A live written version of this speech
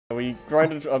We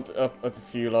grinded up a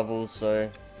few levels, so...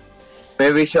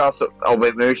 Maybe we should also... Oh,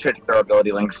 wait, maybe we should check our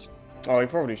ability links. Oh, we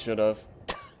probably should have.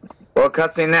 Well,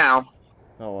 cutscene now.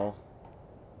 Oh well.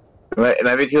 It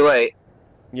might be too late.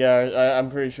 Yeah, I'm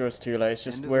pretty sure it's too late. It's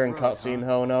just we're in cutscene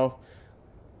hell now.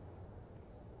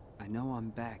 I know I'm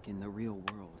back in the real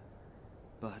world,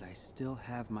 but I still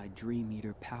have my Dream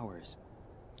Eater powers.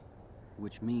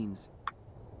 Which means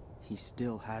he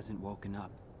still hasn't woken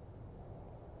up.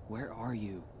 Where are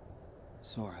you,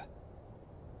 Sora?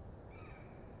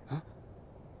 Huh?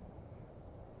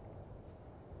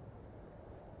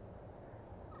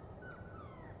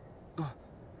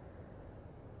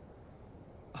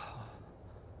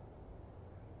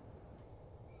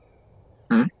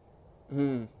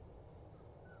 Hmm.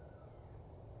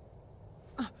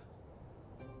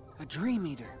 A Dream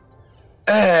Eater.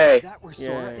 Hey! Is that where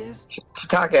Sora is?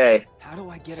 Chitake. How do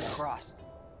I get across?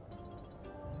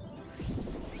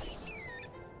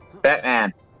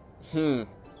 Batman. Hmm.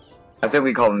 I think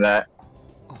we call him that.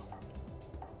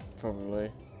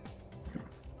 Probably.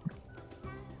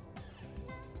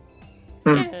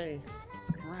 Hmm. Yay.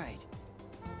 Right.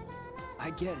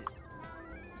 I get it.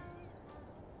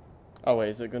 Oh wait,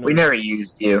 is it gonna... We never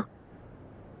used you.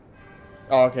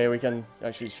 Oh, okay, we can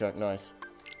actually check. Nice.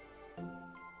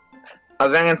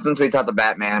 I think since we taught the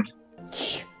Batman.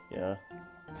 Yeah.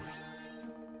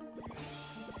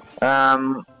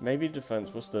 Maybe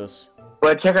defense. What's this?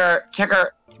 But check our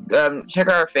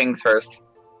things first.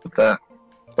 What's that?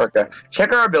 Okay.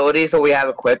 Check our abilities that we have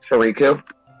equipped for Riku.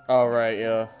 Oh right,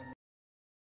 yeah.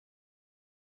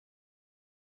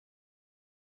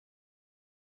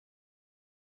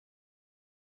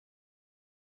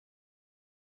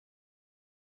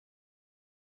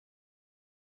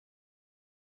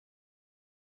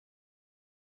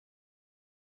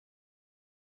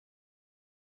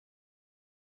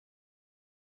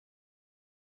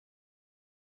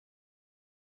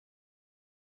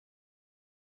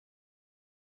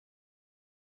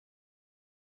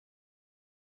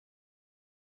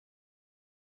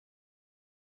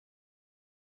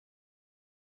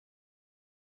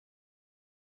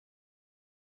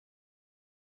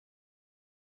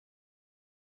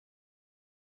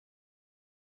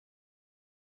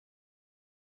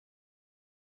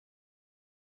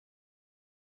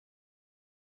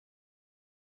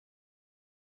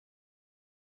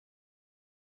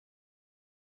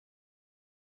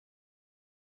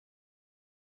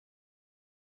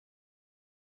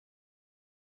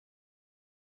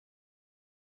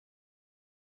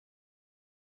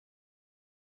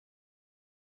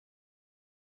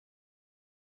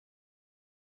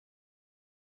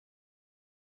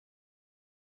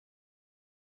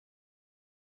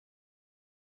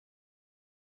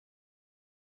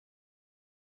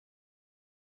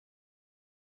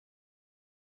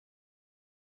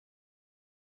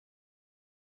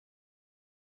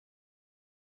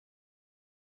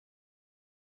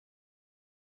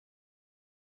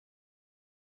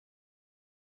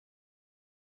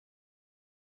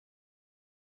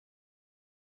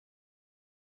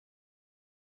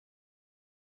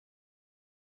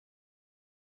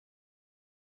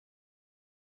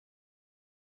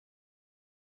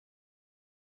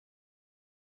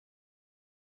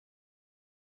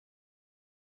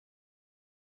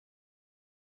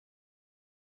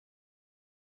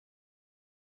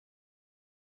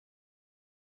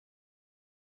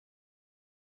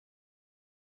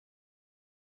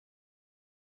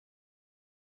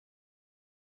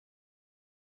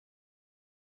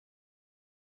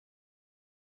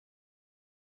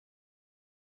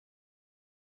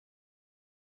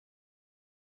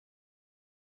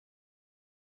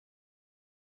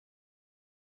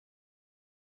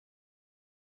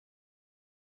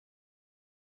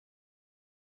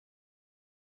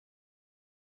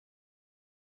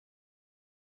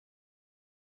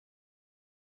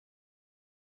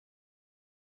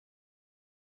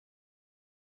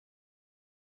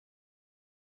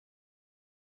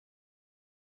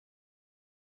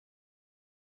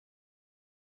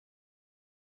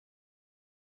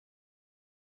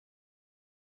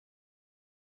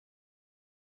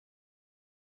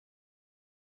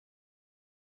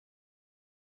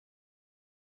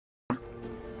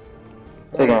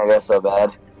 They're gonna go so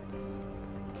bad.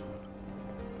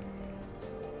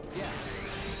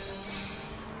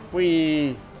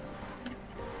 Whee!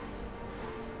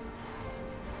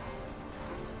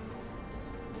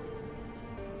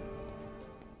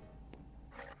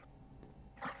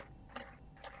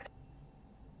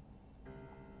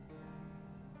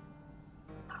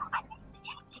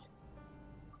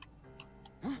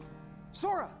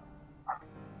 Sora!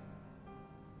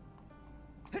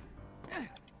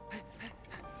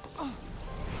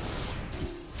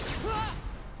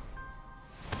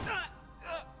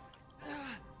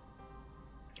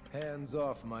 Hands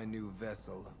off my new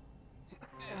vessel.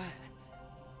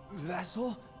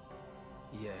 Vessel?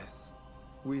 Yes,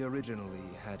 we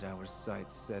originally had our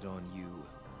sights set on you,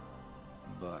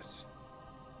 but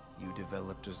you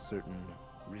developed a certain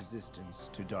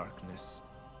resistance to darkness.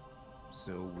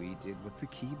 So we did what the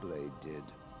Keyblade did,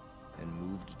 and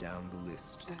moved down the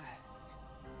list.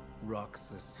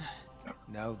 Roxas.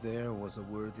 Now there was a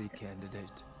worthy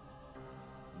candidate.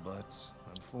 But,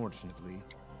 unfortunately,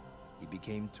 he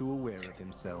became too aware of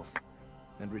himself,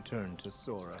 and returned to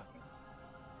Sora.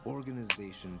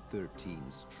 Organization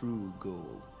 13's true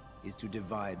goal is to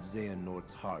divide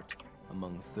Xehanort's heart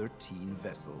among 13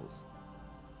 vessels.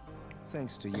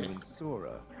 Thanks to you and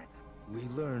Sora, we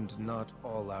learned not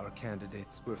all our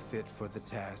candidates were fit for the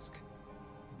task,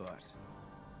 but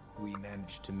we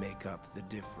managed to make up the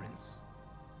difference.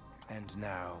 And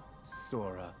now,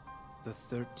 Sora, the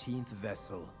 13th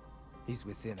vessel, is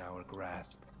within our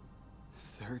grasp.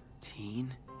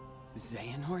 13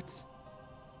 Xehanorts?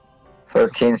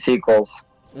 13 sequels.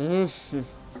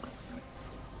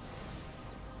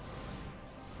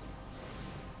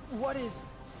 What is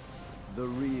The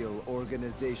real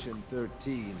Organization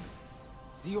 13.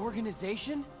 the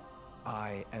organization?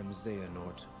 I am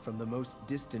Xehanort from the most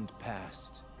distant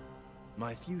past.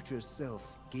 My future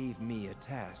self gave me a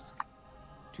task: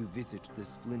 to visit the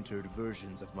splintered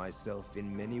versions of myself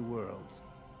in many worlds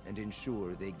and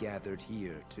ensure they gathered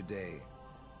here today.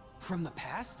 From the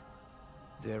past?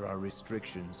 There are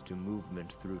restrictions to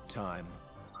movement through time.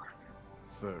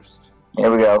 First, Here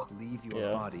we you go. must leave your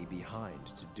Yeah. body behind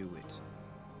to do it.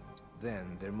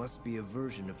 Then there must be a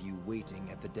version of you waiting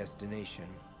at the destination.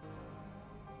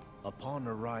 Upon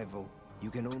arrival, you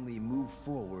can only move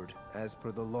forward as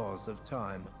per the laws of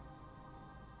time.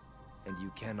 And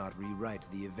you cannot rewrite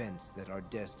the events that are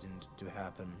destined to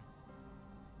happen.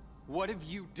 What have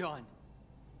you done?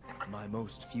 My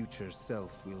most future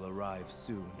self will arrive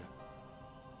soon.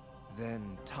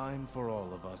 Then time for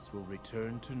all of us will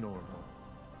return to normal.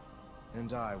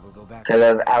 And I will go back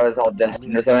So I was all to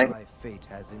destined or live something? the life fate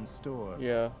has in store.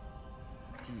 Yeah.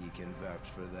 He can vouch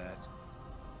for that.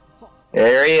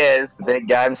 There he is, the big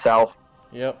guy himself.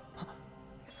 Yep.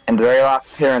 And the very last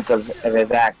appearance of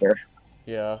his actor.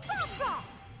 Yeah.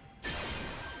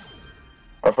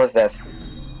 What's this?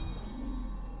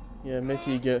 Yeah,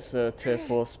 Mickey gets a tier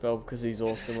 4 spell because he's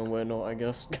awesome and we're not, I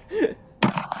guess. Did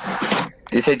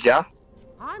you say Jeff?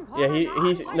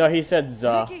 Yeah, he said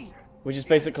Za, which is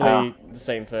basically the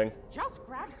same thing. Just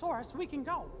grab Sora so we can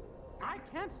go. I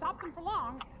can't stop them for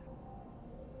long.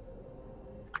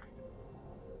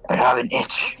 I have an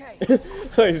itch.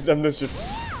 Okay. Zemna's just...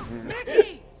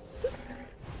 Mickey!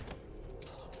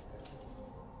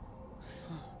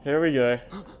 Here we go.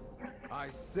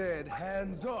 I said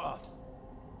hands off!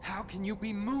 How can you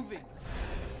be moving?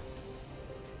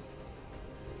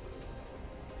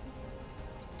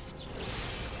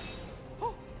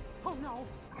 Oh no.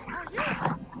 Are you?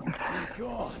 Be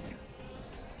gone!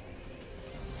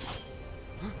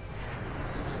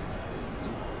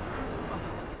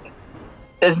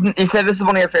 You said this is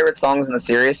one of your favorite songs in the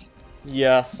series?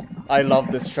 Yes, I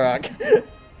love this track.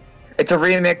 It's a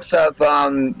remix of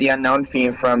the Unknown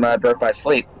theme from Birth by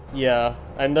Sleep. Yeah,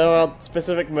 and there are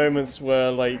specific moments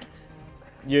where, like,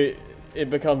 it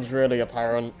becomes really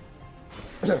apparent.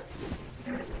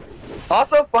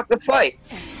 Also, fuck this fight.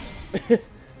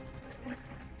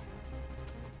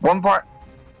 One part.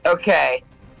 Okay.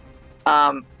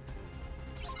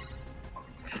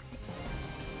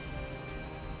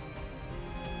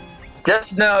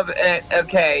 Just know,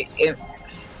 okay,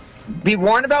 be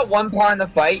warned about one part in the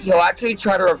fight. He'll actually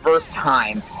try to reverse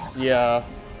time, Yeah.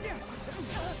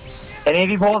 and if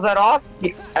he pulls that off,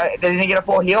 doesn't he get a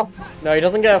full heal? No, he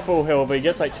doesn't get a full heal, but he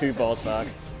gets like 2 bars back.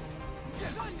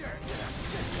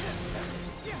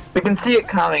 We can see it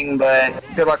coming, but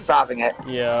good luck stopping it.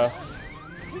 Yeah.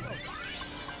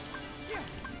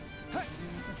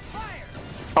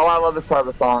 Oh, I love this part of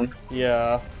the song.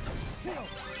 Yeah.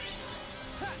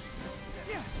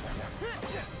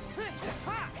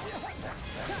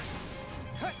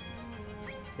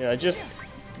 Yeah, just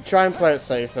try and play it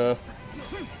safer.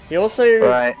 He also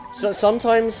Right.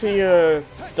 sometimes he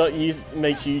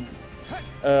makes you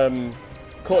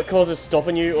causes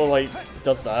stopping you or like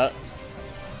does that.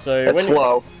 So It's when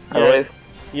slow, I yeah, believe.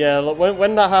 yeah, like,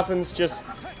 when that happens, just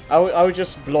I would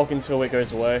just block until it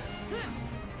goes away.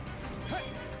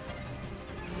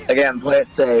 Again, play it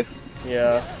safe.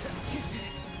 Yeah.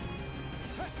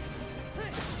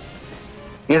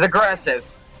 He's aggressive.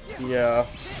 Yeah.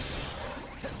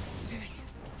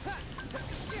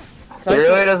 He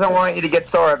really doesn't want you to get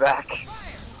Sora back.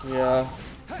 Yeah.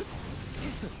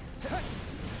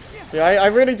 Yeah, I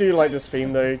really do like this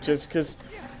theme though, just because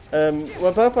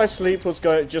well, Birth by Sleep was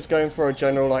just going for a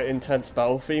general like intense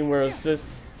battle theme, whereas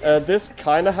this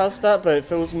kind of has that, but it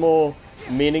feels more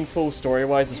meaningful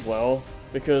story-wise as well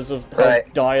because of how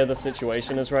dire the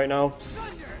situation is right now.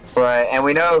 Right, and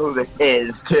we know who this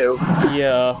is too.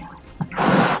 Yeah.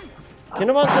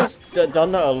 Kingdom Hearts has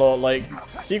done that a lot. Like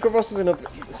secret boss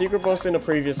in a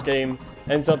previous game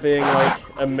ends up being like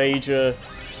a major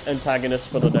antagonist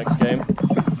for the next game.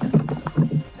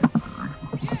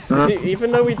 See,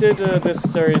 even though we did this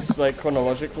series like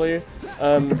chronologically,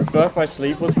 Birth by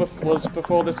Sleep was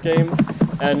before this game,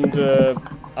 and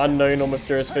unknown or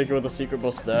mysterious figure with the secret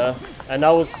boss there, and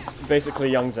that was basically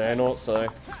young Xehanort. So.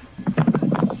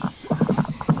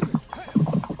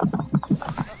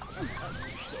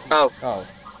 Oh.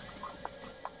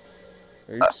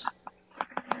 Oops.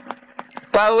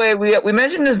 By the way, we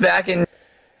mentioned this back in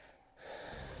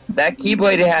that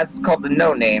Keyblade it has is called the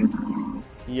No Name.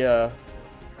 Yeah.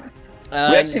 We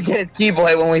actually get his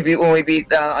Keyblade when we beat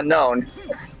Unknown.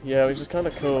 Yeah, which is kind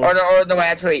of cool. Or no,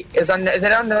 actually, is it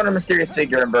Unknown or Mysterious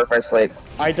Figure in Birth by Sleep?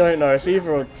 I don't know. It's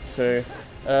either or two.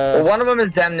 Well, one of them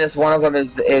is Xemnas, one of them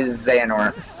is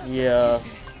Xehanort. Yeah.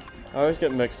 I always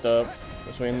get mixed up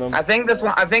between them. I think this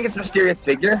one. I think it's Mysterious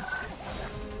Figure.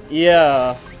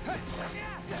 Yeah.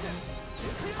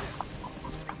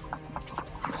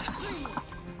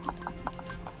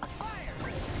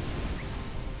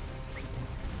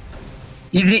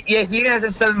 He has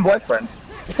his 7 boyfriends.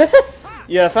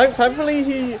 Yeah, thankfully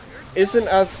he isn't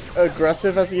as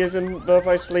aggressive as he is in Birth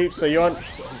by Sleep, so you aren't...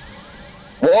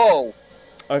 Whoa!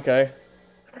 Okay.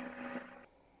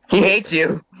 He hates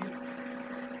you.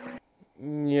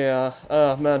 Yeah,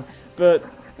 man. But,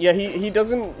 yeah, he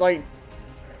doesn't, like...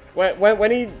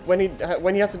 When he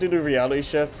has to do the reality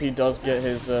shift, he does get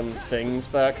his, things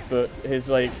back, but his,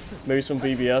 like, moves from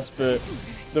BBS, but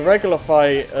the regular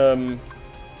fight,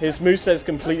 his moveset is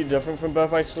completely different from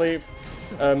Birth by Sleep.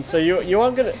 So you're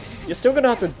still gonna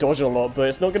have to dodge a lot, but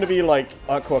it's not gonna be like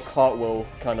Aqua Cartwheel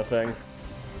kind of thing.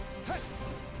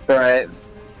 Right.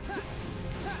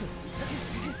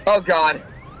 Oh god.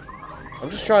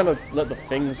 I'm just trying to let the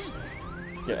things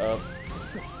get up.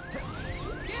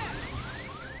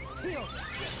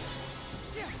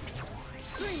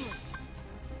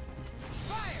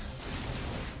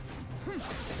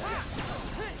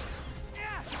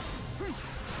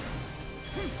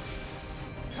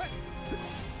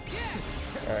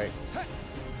 Alright.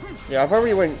 Yeah, I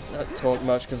probably won't talk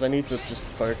much because I need to just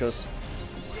focus.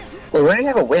 Wait, why do you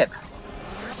have a whip?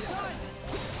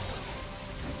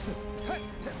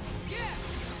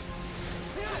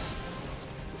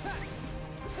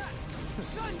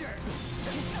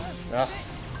 Ah.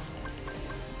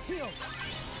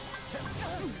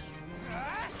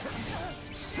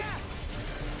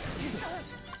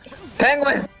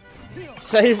 Penguin!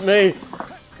 Save me!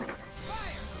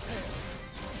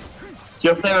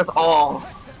 You'll save us all.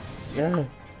 Yeah.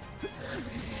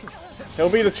 He'll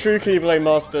be the true Keyblade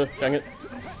Master, dang it.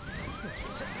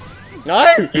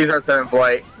 No! He's our 7th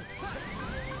white.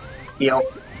 Heal.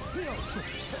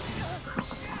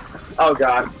 Oh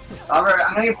god. Alright,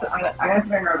 I'm gonna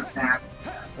figure out a snap.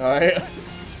 Alright.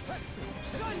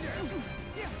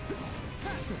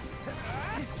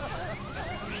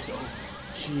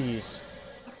 Jeez.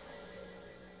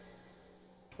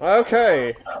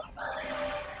 Okay.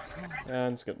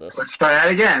 And let's get this. Let's try that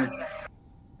again.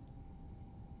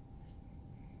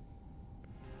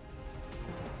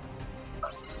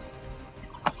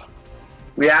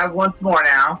 We have once more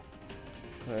now.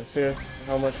 Let's see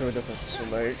how much of a difference this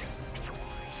will make.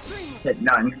 Hit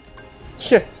none.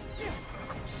 Yeah.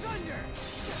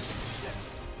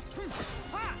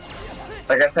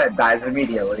 Like I said, dies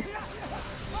immediately.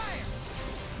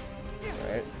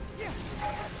 Alright.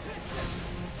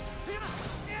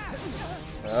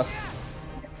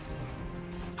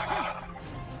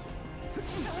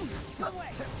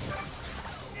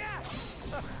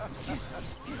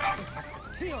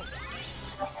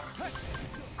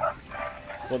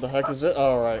 What the heck is it?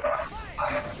 Oh, right.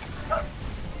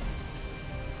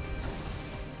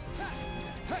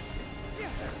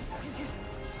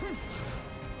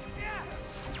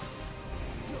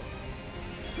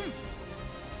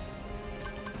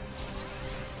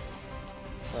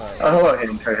 Oh, hello,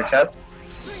 hidden treasure chest.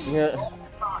 Yeah.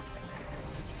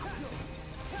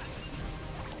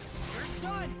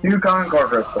 2 common core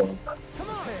crystals.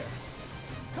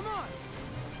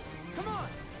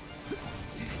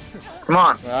 Come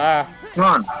on. Ah. Come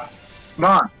on. Come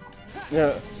on.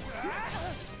 Yeah.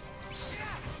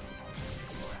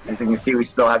 As you can see, we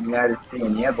still have United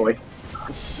Steam. Yeah, boy.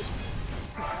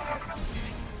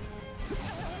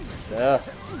 Yeah.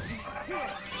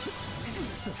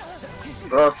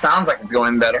 Well, it sounds like it's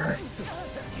going better.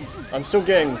 I'm still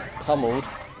getting pummeled.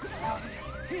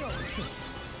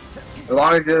 As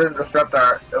long as it doesn't disrupt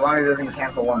our, as long as it doesn't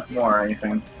cancel once more or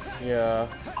anything. Yeah.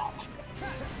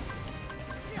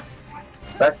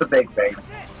 That's the big thing.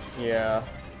 Yeah.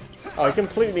 Oh, I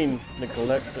completely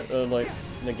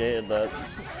negated that.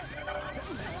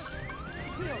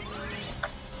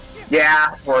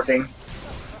 Yeah, it's working.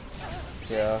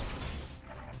 Yeah.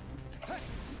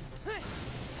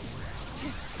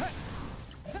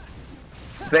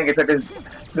 I think it took his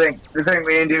thing. The thing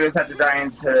we didn't do is have to try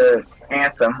to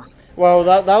Ansem. Well,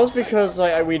 that was because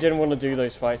like we didn't want to do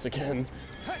those fights again.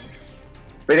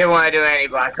 We didn't want to do any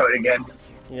black coat again.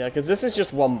 Yeah, because this is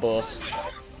just one boss.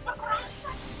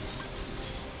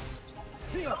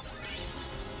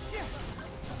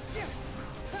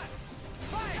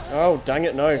 Oh, dang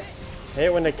it, no. I hate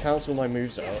it when they cancel my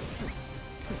moves out.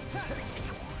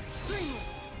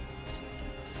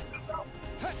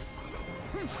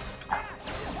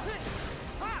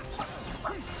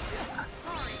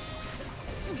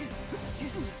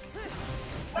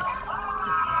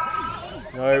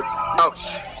 No. Oh.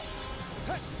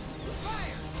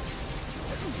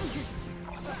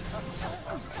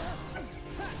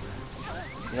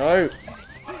 No.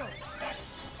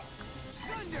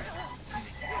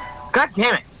 God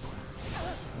damn it.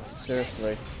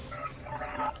 Seriously.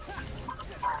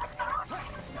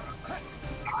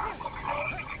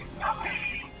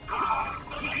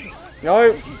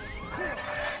 No.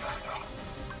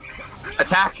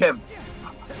 Attack him.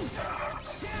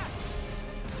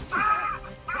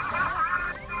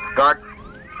 Guard.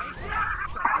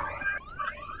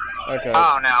 Okay.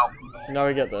 Oh no. Now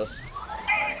we get this.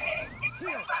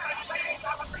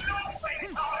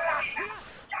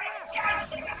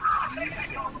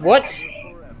 What?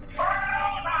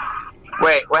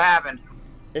 Wait, what happened?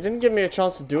 It didn't give me a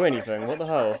chance to do anything. What the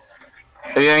hell?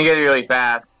 He's gonna get it really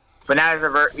fast. But now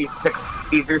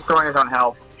he's restoring his own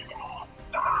health.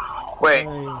 Wait.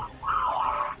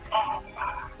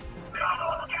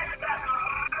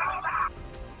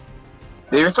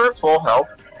 Did he restore his full health?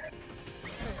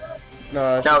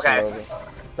 No, it's just Okay. a little bit.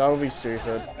 That would be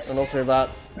stupid. And also that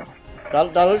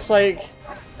looks like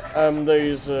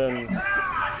those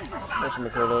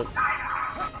whatchamacallit.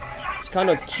 It's kind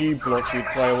of cube blocks you'd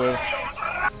play with.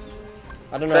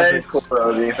 I don't know That if is it's... cool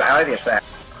though, dude. I like the effect.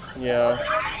 Yeah.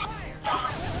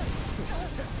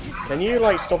 Can you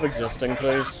like stop existing,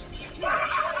 please?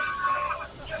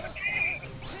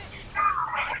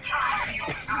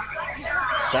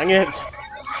 Dang it!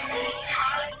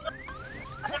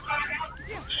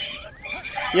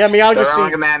 Yeah, Meow just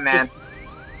Like a madman.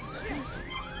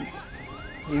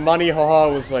 Money Haha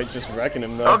was like just wrecking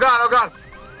him though. Oh god, oh god!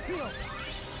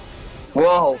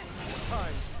 Whoa.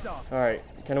 Alright,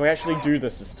 can we actually do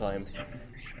this time?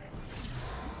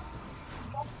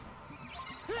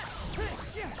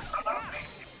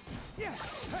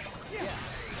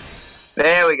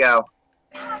 There we go.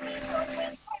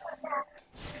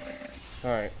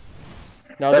 Alright.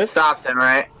 Now That this... stops him,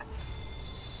 right?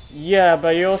 Yeah,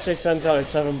 but he also sends out his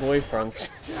 7 boyfriends.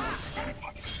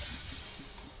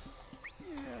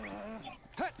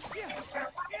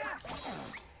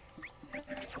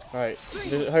 Alright,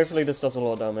 hopefully this does a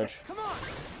lot of damage.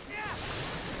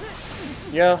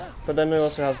 Yeah, but then it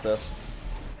also has this.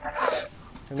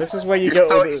 And this is where you get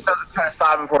all You're the... still trying to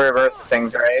stop him before he reverses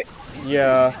things, right?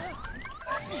 Yeah.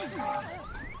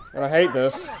 And I hate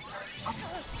this.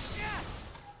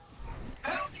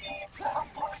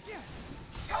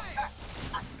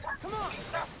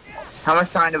 How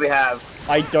much time do we have?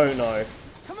 I don't know.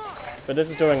 But this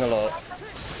is doing a lot.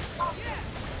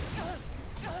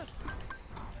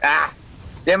 Ah!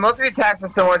 Yeah, most of the attacks are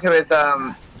similar to his,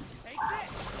 the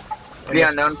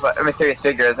unknown mysterious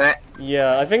figure, isn't it?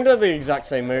 Yeah, I think they're the exact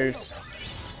same moves.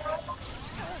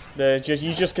 They're just,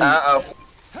 you just can... Uh-oh.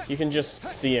 You can just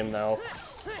see him now.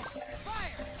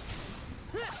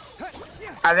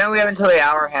 I think we have until the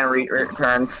hour hand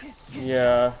returns.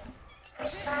 Yeah.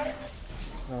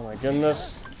 Oh my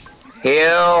goodness.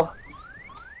 Heal.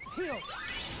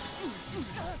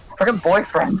 Fucking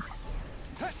boyfriends.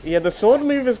 Yeah, the sword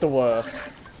move is the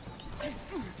worst.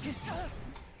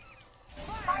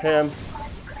 Hit him.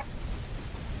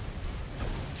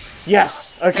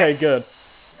 Yes! Okay, good.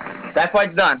 That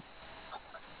fight's done.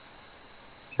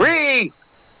 Free!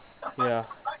 Yeah.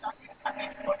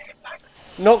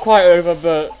 Not quite over,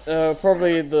 but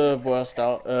probably the worst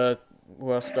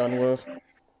worst done with.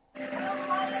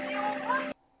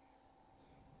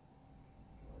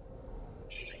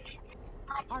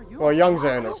 Are you? Well, Young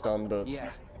Zone is done, but Yeah.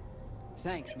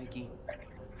 Thanks, Mickey.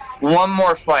 one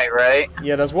more fight, right?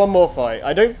 Yeah, there's one more fight.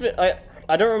 I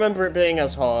don't remember it being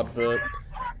as hard, but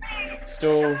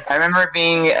still. I remember it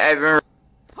being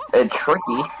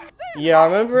tricky. Yeah, I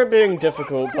remember it being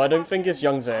difficult, but I don't think it's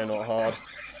young Xehanort hard.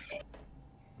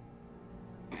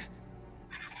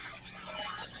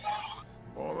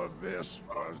 All of this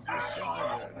was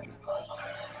decided.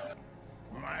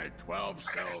 My 12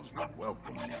 selves would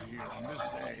welcome me here on this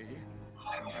day,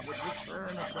 and I would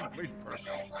return a complete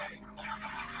person.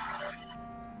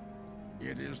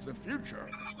 It is the future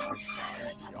which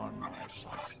lies beyond my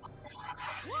sight.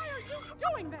 Why are you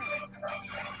doing this?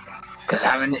 Because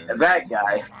I'm a bad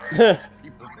guy.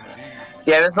 People believe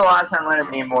Yeah, this is the last time Leonard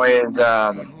Nimoy is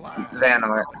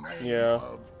Xehanort. Yeah.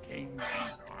 of King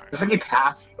Empire, Looks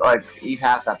like he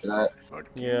passed after that. but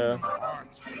Yeah.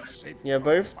 hearts were safe. Yeah,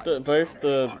 both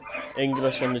the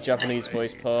English and the Japanese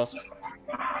voice passed.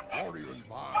 Warriors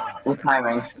vied What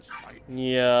timing? for light,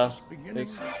 Yeah, beginning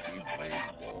it's the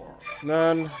Keyblade War.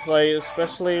 man, like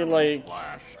especially like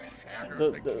Flash shattered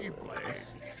The- the the- Keyblade.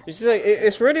 you see, like,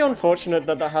 it's really unfortunate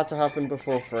that that had to happen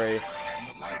before 3.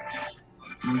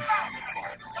 And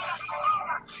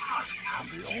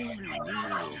the only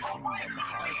real Kingdom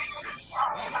Hearts was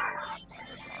swallowed by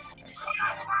the darkness,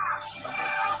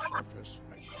 never to surface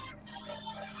again.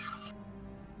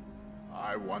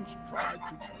 I once tried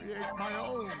to create my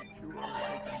own pure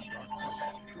light and darkness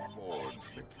to forge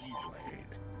the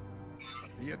Keyblade,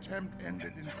 but the attempt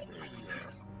ended in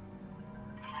failure.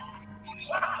 In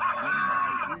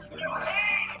my eagerness,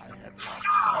 I had lost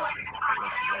sight of the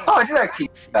correct way. Oh, I do have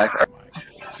keep back there.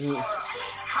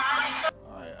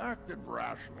 I acted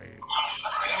rashly.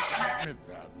 I can admit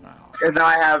that now. And now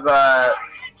I have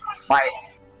I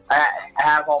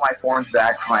have all my forms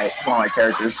back for all my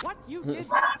characters. What you did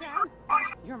back then,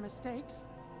 your mistakes,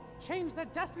 changed the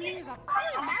destinies of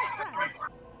three of my friends.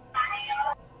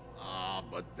 Ah,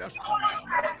 but destiny is not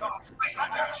left to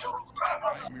chance.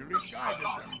 I merely guided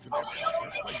them to their proper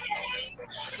places.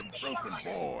 The broken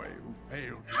boy who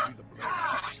failed to be the blade.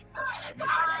 The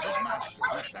misguided master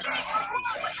who sacrificed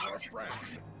himself for a friend.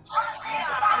 And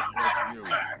the faithless youth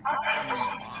who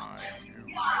became my new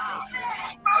vessel.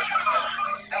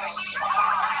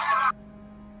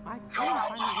 I couldn't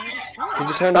find a way to save Could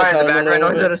you it. turn that Sorry, the down a background little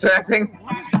noise is bit? distracting.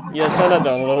 Yeah, turn that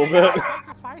down a little bit.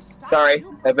 Sacrifice stopped Sorry,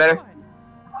 you that better? from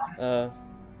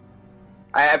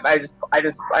I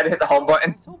just hit the home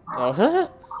button. Oh,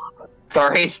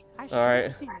 Sorry. I should Alright.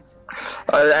 have seen it.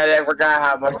 I forgot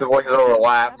how much the voices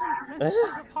overlap. Seven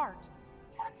princes apart.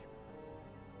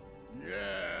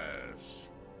 Yes.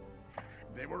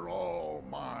 They were all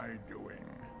my doing.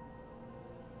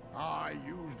 I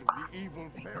used the evil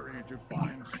fairy to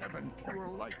find 7 pure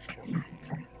lights for me.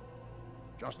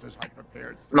 Just as I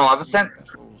prepared 3 Maleficent?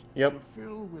 vessels Yep. to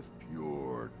fill with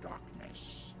pure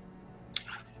darkness.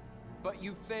 But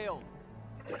you failed.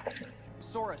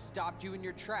 Sora stopped you in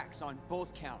your tracks on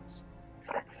both counts.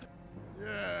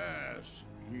 Yes,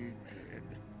 he did.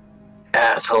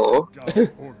 Asshole.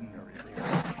 Just ordinary boy.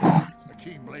 A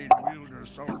Keyblade wielder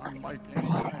so unlike any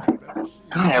I have ever seen.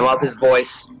 I love his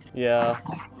voice. yeah.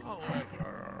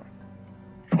 However,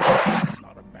 I did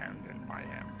not abandon my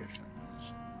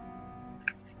ambitions.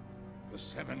 The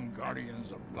 7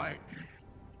 Guardians of Light.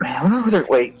 Man, I wonder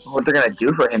what they're gonna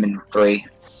do for him in 3.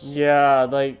 Yeah,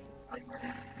 like...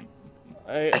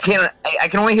 I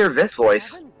can only hear this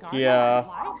voice. Seven guardians Yeah. of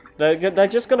light? They're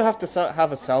just gonna have to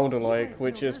have a sound alike,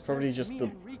 which is probably just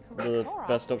the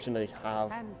best option they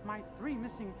have. And my 3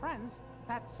 missing friends,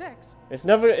 that's 6. It's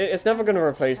never gonna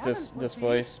replace this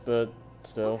voice, but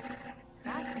still.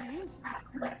 That means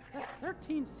the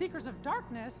 13 Seekers of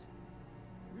Darkness.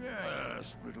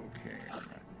 Yes, little king.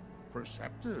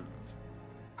 Perceptive.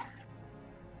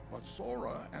 But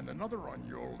Sora and another on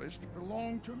your list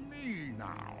belong to me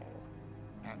now.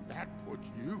 And that puts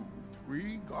you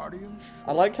 3 guardians short.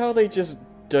 I like how they just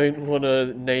don't want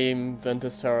to name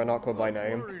Ventus Terra and Aqua by But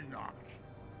name. worry not.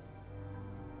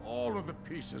 All of the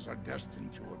pieces are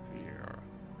destined to appear.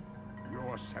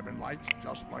 Your 7 lights,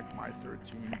 just like my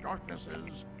 13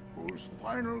 darknesses, whose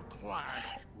final clash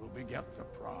will beget the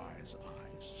prize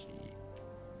I seek.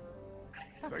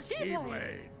 The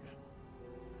Keyblade.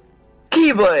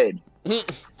 Keyblade.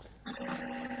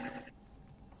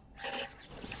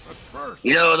 But first,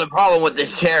 You know, the problem with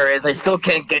this chair is I still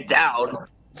can't get down. all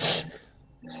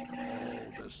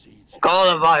the seeds.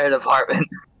 Call the fire department.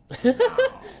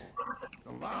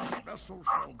 The last vessel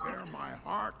shall bear my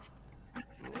heart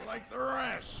like the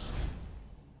rest.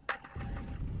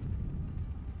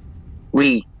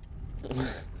 We.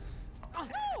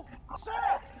 Oh,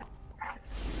 Sora!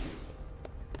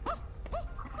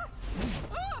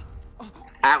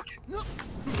 Ouch.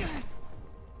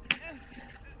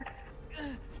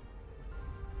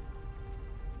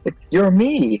 You're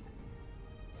me.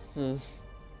 Hmm.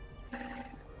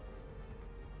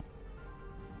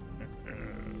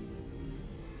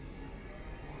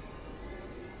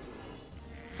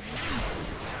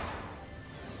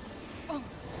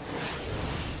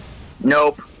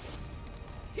 Nope.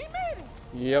 He made it!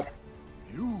 Yep.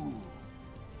 You.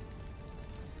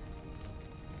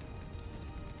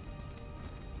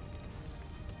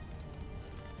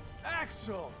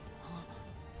 Axel!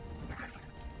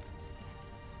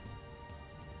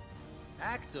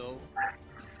 Axel?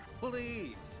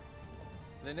 Please.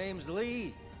 The name's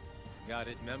Lee. Got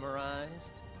it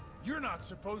memorized? You're not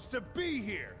supposed to be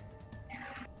here!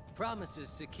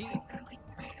 Promises to keep.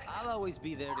 I'll always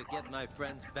be there to get my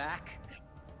friends back.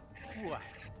 What?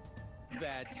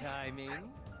 Bad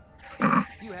timing?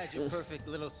 You had your perfect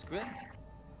little script,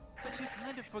 but you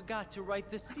kind of forgot to write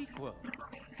the sequel.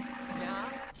 Now,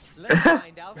 let's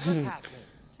find out what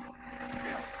happens.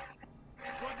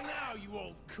 What now, you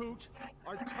old coot?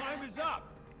 Our time is up!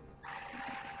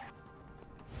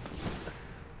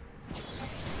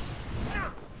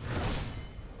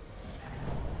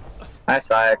 Hi,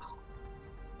 Sykes.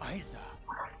 Isa.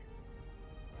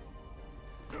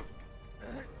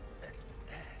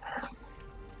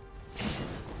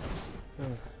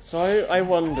 So I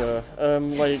wonder,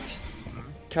 like,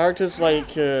 characters like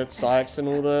Sykes and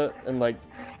all that, and like,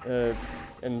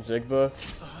 and Zigbar.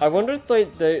 I wonder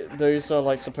if those are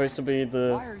like supposed to be Why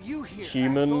the are you here,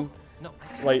 human, Axel? No,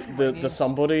 like the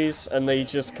somebodies, and they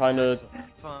just kind of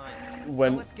fine.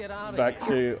 went Let's get out of back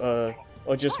here. to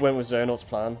or just went with Xehanort's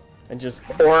plan and just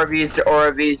Or if he's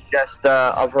just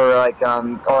of her like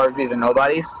or if he's a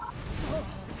nobodies.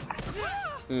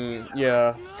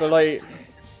 yeah, but like,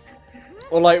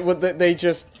 or like what they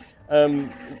just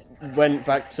went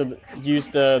back to use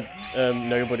the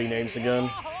nobody names again.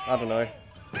 I don't know.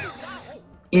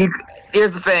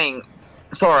 Here's the thing,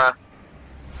 Sora.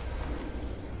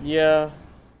 Yeah.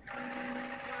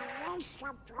 We're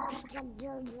supposed to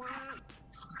do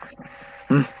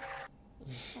that.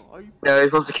 No, you're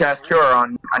supposed to cast Cure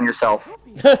on yourself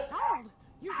Goofy, Donald,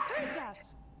 you saved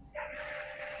us!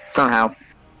 somehow.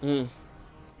 Mm.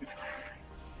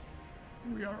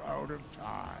 We are out of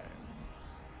time.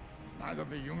 Neither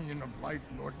the union of light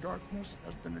nor darkness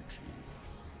has been achieved.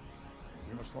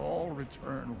 We must all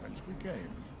return whence we came.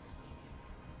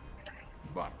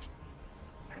 But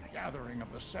the gathering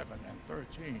of the 7 and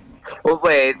 13. Well,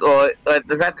 wait. Well,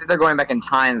 the fact that they're going back in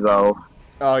time, though.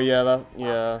 Oh yeah, that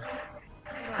yeah.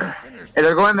 If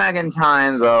they're going back in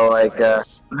time, though, like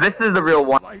this is the real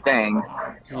one thing.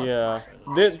 Yeah.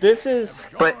 This is.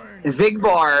 But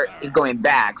Zigbar is going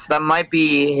back, so that might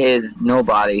be his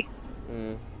nobody.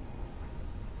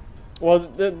 Well,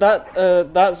 that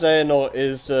Xehanort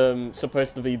is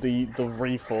supposed to be the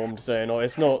reformed Xehanort.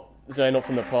 It's not Xehanort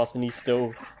from the past, and he's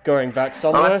still going back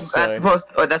somewhere.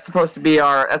 Oh, that's supposed to be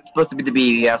the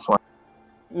BES one.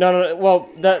 No. Well,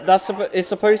 it's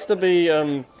supposed to be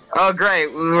Oh, great.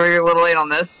 We were a little late on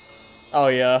this. Oh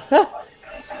yeah.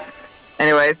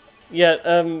 Anyways. Yeah.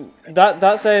 That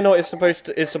Xehanort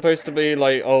is supposed to be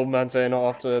like old man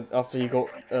Xehanort after he got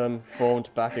formed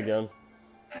back again.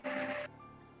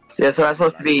 Yeah, so that's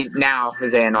supposed to be now for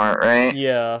Xehanort, right?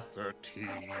 Yeah. 13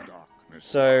 darkness.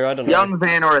 So I don't know. Young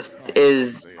Xehanort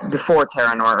is before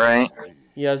Terranort, right?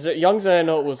 Yeah, young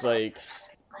Xehanort was like,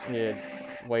 yeah,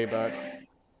 way back.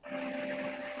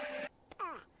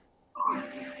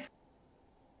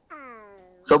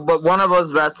 So, but one of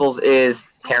those vessels is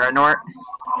Terranort.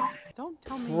 Don't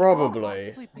tell me Probably.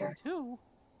 you're sleeping too.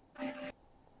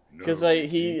 Because like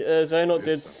Xehanort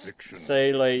did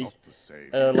say like,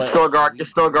 It's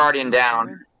still Guardian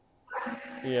down.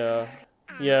 yeah,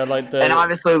 like the. And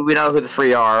obviously we know who the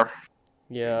three are.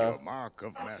 Yeah. Your mark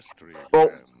of mastery.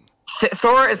 Well,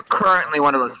 Sora is currently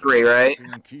one of those three, right?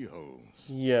 Keyholes.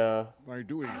 Yeah. By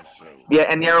doing so. Yeah,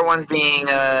 and the other one's being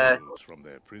from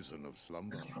their prison of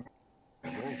slumber.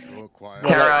 And also acquire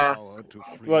Terra. power to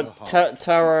free Well, the heart.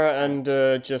 Tara and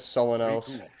just someone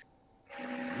else.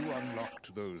 You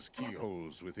unlocked those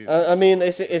keyholes within. I mean,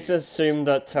 it's assumed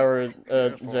that Tara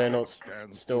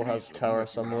Xehanort still has Tara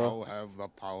somewhere. Now have the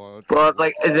power to Well,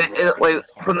 like, is it like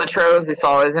from the trailers we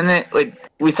saw? Isn't it like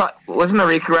we saw? Wasn't the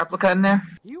Riku replica in there?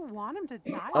 You want him to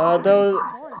die?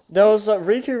 There was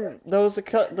Riku.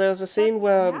 There's a scene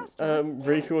where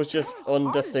Riku was just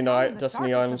on Destiny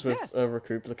Islands with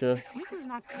Recuplica. Riku's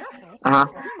not careful. Uh huh.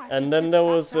 He might And just then get there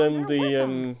cast was down there with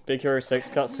him. the Big Hero 6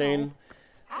 cutscene,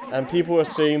 and people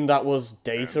assumed that was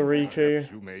Data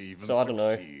Riku. You may even So I don't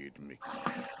know. succeed, Mickey.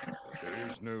 There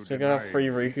is no So we're gonna have three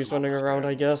denying Rikus Riku running around,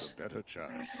 I guess. stands a better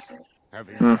chance,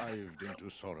 having dived into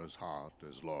Sora's heart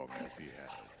as long as he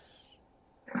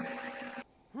has.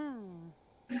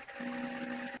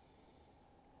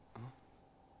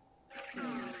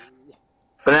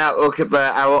 But now, okay,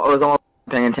 but I was almost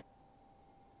paying attention.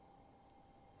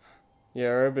 Yeah,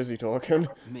 we're busy talking.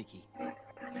 Mickey,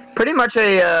 Pretty much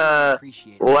a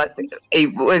appreciate it. less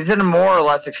is it a more or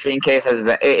less extreme case as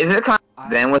is it kind of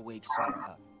Ven I'll with wake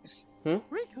Sora up.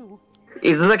 Riku,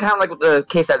 is it kind of like the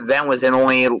case that Ven was in,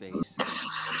 only Face.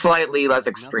 slightly less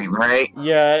extreme, right?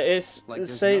 Yeah, it's Like,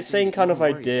 there's same nothing kind to of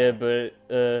worry idea,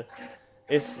 but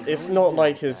it's not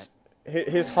like his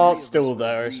heart's still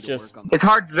there. It's just His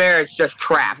heart's there, it's just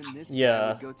trapped.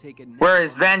 Yeah.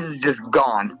 Whereas Ven's is just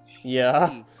gone.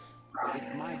 yeah.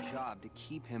 It's my job to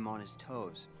keep him on his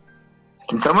toes.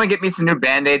 Can someone get me some new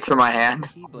band-aids for my hand?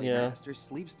 Keyblade Yeah. Master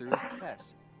sleeps through his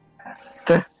test.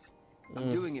 I'm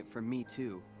Mm. doing it for me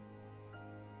too.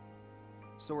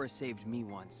 Sora saved me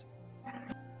once.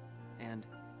 And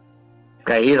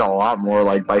Okay, he's a lot more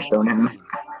like by showing him.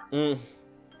 Mm.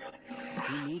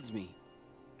 he needs me.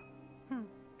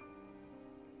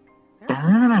 there's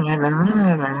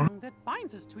something that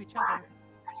binds us to each other.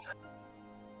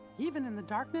 Even in the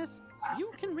darkness,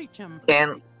 you can reach him.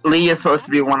 And Lee is supposed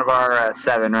to be one of our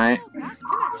 7, right? That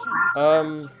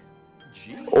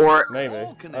connection. Or Maybe.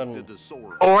 All connected to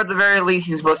Sora. or at the very least,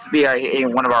 he's supposed to be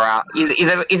one of our out.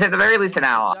 He's at the very least an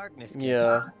ally. Darkness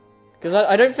Yeah. Because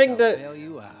I don't think that bail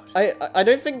you out. I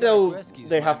don't think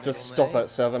they have to stop at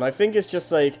 7. I think it's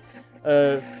just like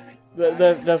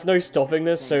there's no stopping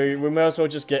this, so we may as well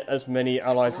just get as many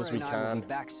allies as Sora we and I will can. be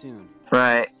back soon.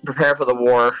 Right. Prepare for the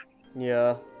war.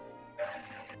 Yeah.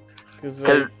 Because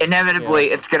Because inevitably,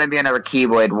 it's going to be another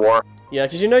Keyblade war. yeah,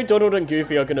 because you know Donald and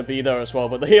Goofy are gonna be there as well,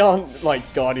 but they aren't like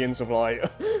Guardians of Light.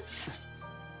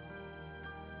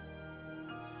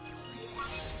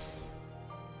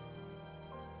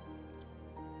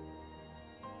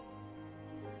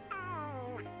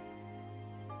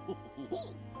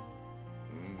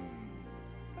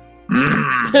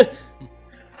 Mm.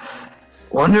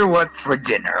 Wonder what's for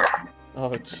dinner. Oh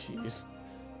jeez.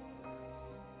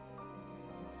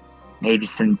 Maybe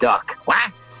some duck.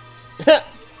 What?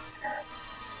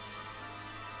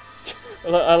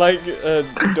 I like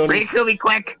Donald. Riku, be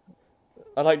quick.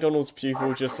 I like Donald's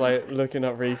pupil just like looking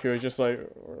at Riku, just like.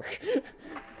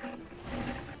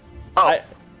 Oh,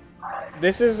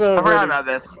 This is a I forgot really, about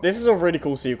this. this is a really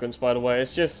cool sequence, by the way.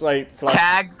 It's just like flash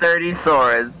Tag 30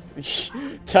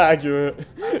 Soras. tag you.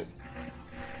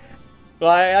 But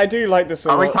I do like this a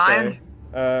Are lot. we timed?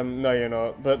 though. No, you're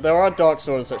not. But there are Dark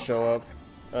Swords that show up.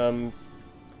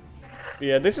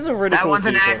 Yeah, this is a really That cool one's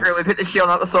sequence. inaccurate. We picked the shield,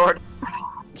 not the sword.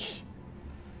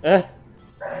 Eh.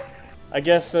 I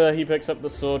guess he picks up the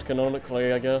sword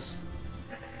canonically, I guess.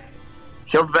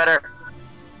 Shield's better.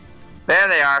 There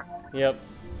they are. Yep.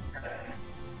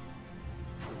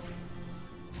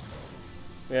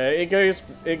 Yeah, it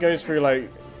goes through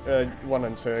like 1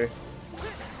 and 2.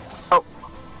 Oh.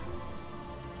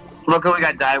 Look, we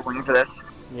got Dive Wing for this.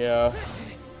 Yeah.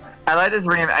 I like this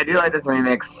I do like this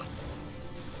remix.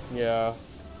 Yeah.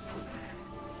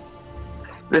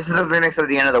 This is a remix of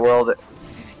the end of the world.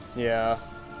 Yeah.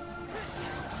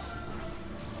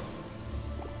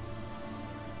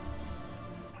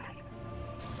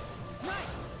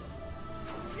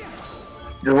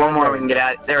 There's one more we can get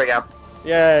at. There we go.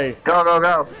 Yay. Go, go,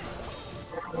 go.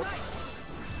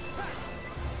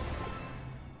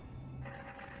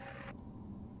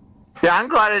 Yeah, I'm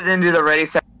glad I didn't do the ready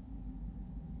set.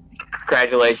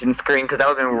 Congratulations screen, because that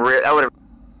would have been real. That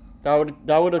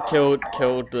would have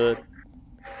killed the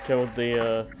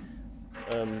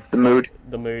The mood.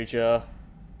 the mood, yeah.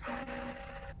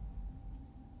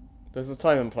 There's a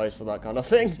time and place for that kind of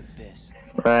thing. This abyss.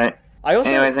 Right. I also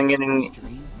Anyways, I'm getting.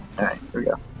 Dream? Alright, here we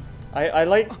go. I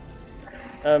like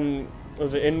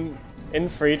was it in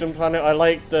Freedom Planet? I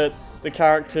like that the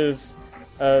characters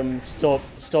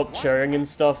stop cheering and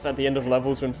stuff at the end of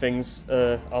levels when things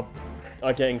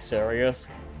are getting serious.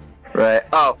 Right.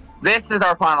 Oh, this is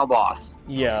our final boss.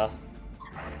 Yeah.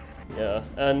 Yeah,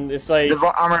 and it's like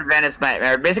The Armored Venice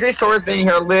Nightmare. Basically, Sora's been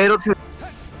here a little too.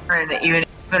 And even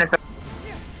if.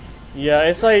 yeah,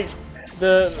 it's like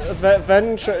the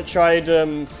Ven tried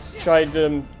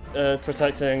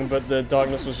protecting, but the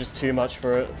darkness was just too much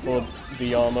for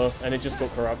the armor, and it just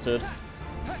got corrupted.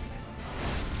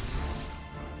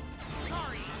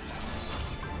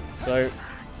 So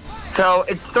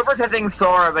it's still protecting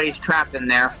Sora, but he's trapped in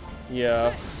there.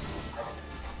 Yeah.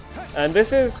 And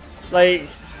this is like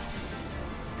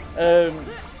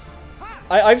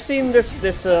I've seen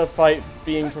this fight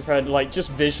being prepared like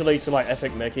just visually to like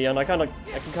Epic Mickey, and I can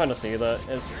kind of see that.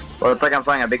 Well, it's like I'm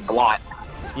playing a big blot.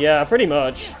 Yeah, pretty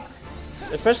much.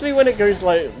 Especially when it goes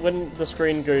like when the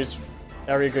screen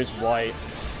area goes white.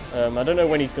 I don't know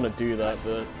when he's gonna do that,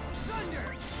 but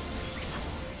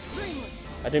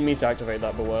I didn't mean to activate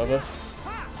that, but whatever.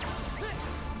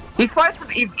 He fights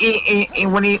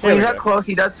when he's up close.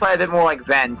 He does fight a bit more like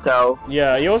Ven. So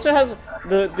yeah, he also has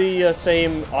the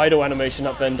same idle animation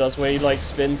that Ven does, where he like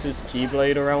spins his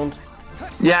keyblade around.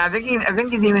 Yeah, I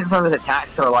think he's even some of his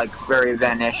attacks are like very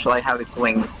Ven-ish, like how he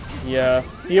swings. Yeah,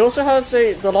 he also has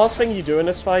the last thing you do in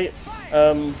this fight.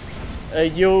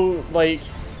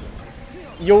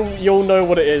 You'll know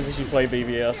what it is if you play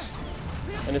BBS,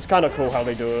 and it's kind of cool how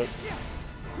they do it.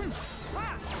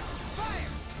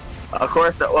 Of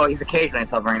course, well, he's occasionally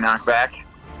suffering knockback.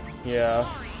 Yeah.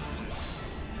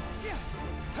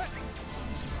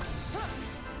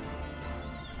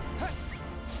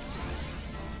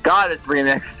 God, this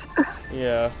remix.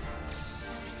 Yeah.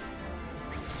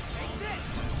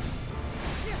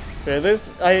 Yeah,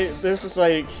 this is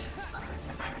like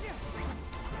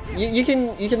you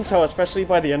can tell, especially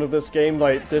by the end of this game,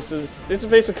 like this is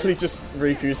basically just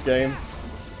Riku's game,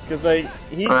 because like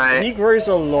he grows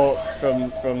a lot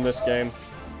from this game.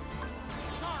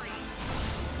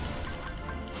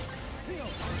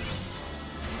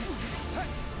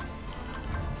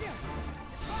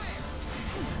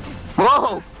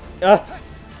 Whoa!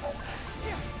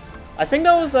 I think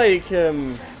that was like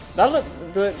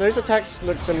those attacks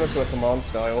look similar to a command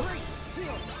style.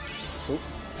 Oop.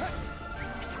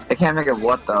 I can't think of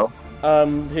what though.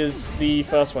 The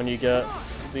first one you get,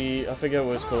 I forget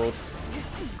what it's called.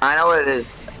 I know what it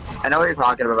is. I know what you're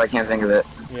talking about, but I can't think of it.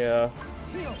 Yeah.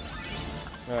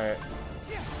 All right.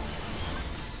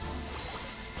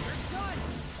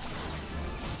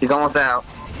 He's almost out.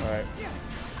 All right.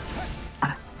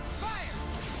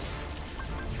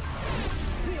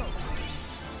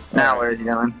 Now where is he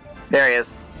going? There he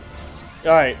is.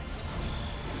 Alright.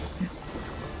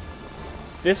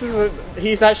 This is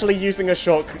he's actually using a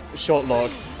short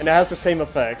lock, and it has the same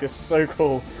effect. It's so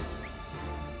cool.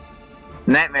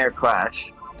 Nightmare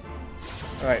Clash.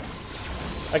 Alright.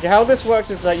 Okay, how this works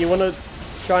is that you want to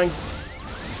try and...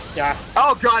 Yeah.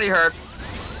 Oh god, he hurts.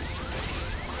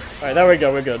 Alright, there we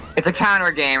go, we're good. It's a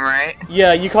counter game, right?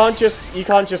 Yeah, you can't just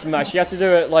mash. You have to do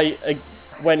it like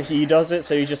when he does it,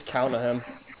 so you just counter him.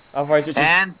 Otherwise it just...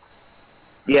 And...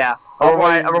 Yeah.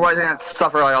 Otherwise you're gonna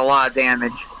suffer like a lot of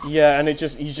damage. Yeah, and you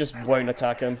just won't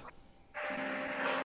attack him.